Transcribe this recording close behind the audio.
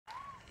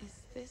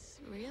this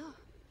real?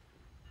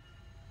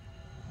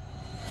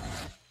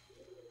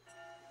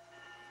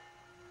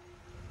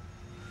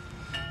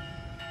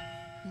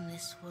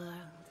 This world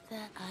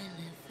that I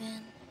live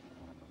in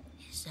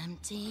is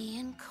empty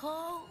and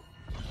cold.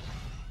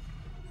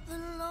 The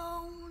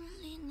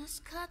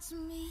loneliness cuts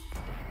me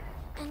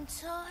and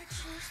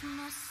tortures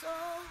my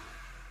soul.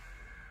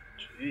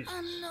 Jesus.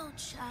 I'm no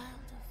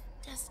child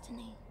of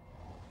destiny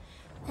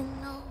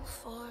and no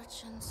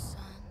fortune's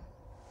son.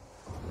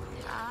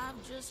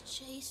 I've just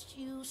chased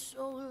you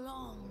so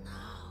long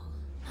now,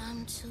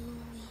 I'm too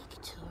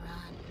weak to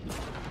run.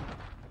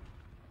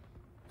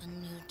 A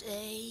new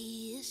day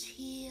is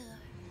here,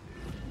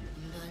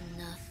 but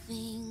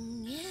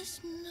nothing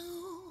is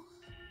new.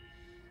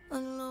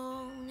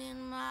 Alone in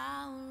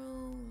my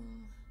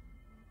room,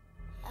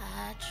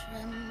 I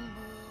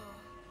tremble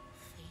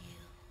for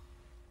you.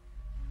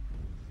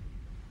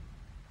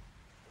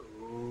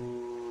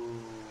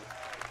 Ooh.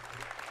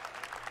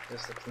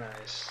 This looks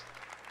nice.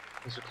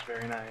 This looks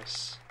very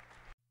nice.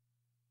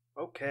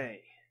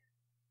 Okay.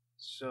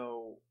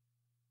 So,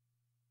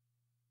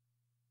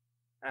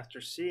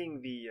 after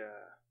seeing the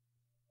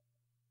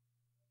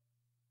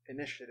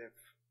initiative,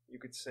 you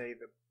could say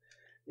the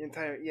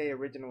entire EA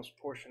Originals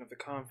portion of the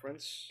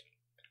conference,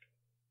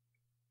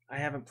 I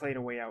haven't played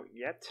A Way Out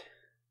yet,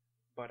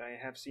 but I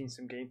have seen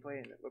some gameplay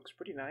and it looks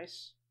pretty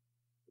nice.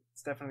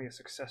 It's definitely a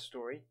success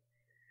story.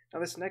 Now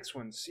this next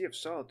one, Sea of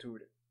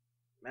Solitude,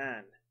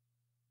 man,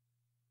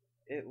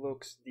 it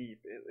looks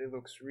deep. It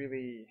looks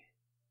really,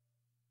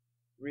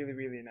 really,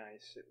 really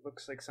nice. It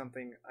looks like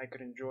something I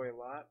could enjoy a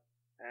lot,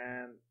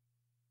 and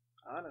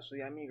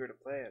honestly, I'm eager to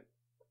play it.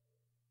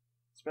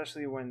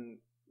 Especially when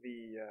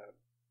the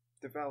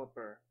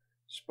developer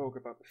spoke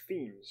about the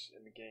themes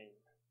in the game,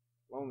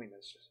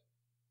 loneliness,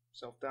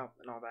 self-doubt,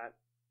 and all that.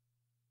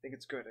 I think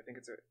it's good. I think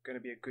it's going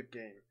to be a good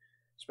game,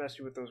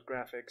 especially with those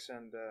graphics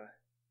and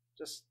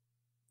just,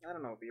 I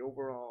don't know, the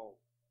overall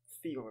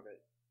feel of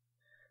it.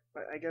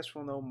 But I guess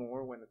we'll know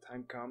more when the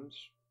time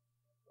comes,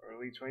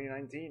 early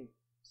 2019.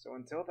 So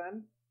until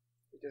then,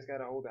 we just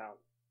gotta hold out.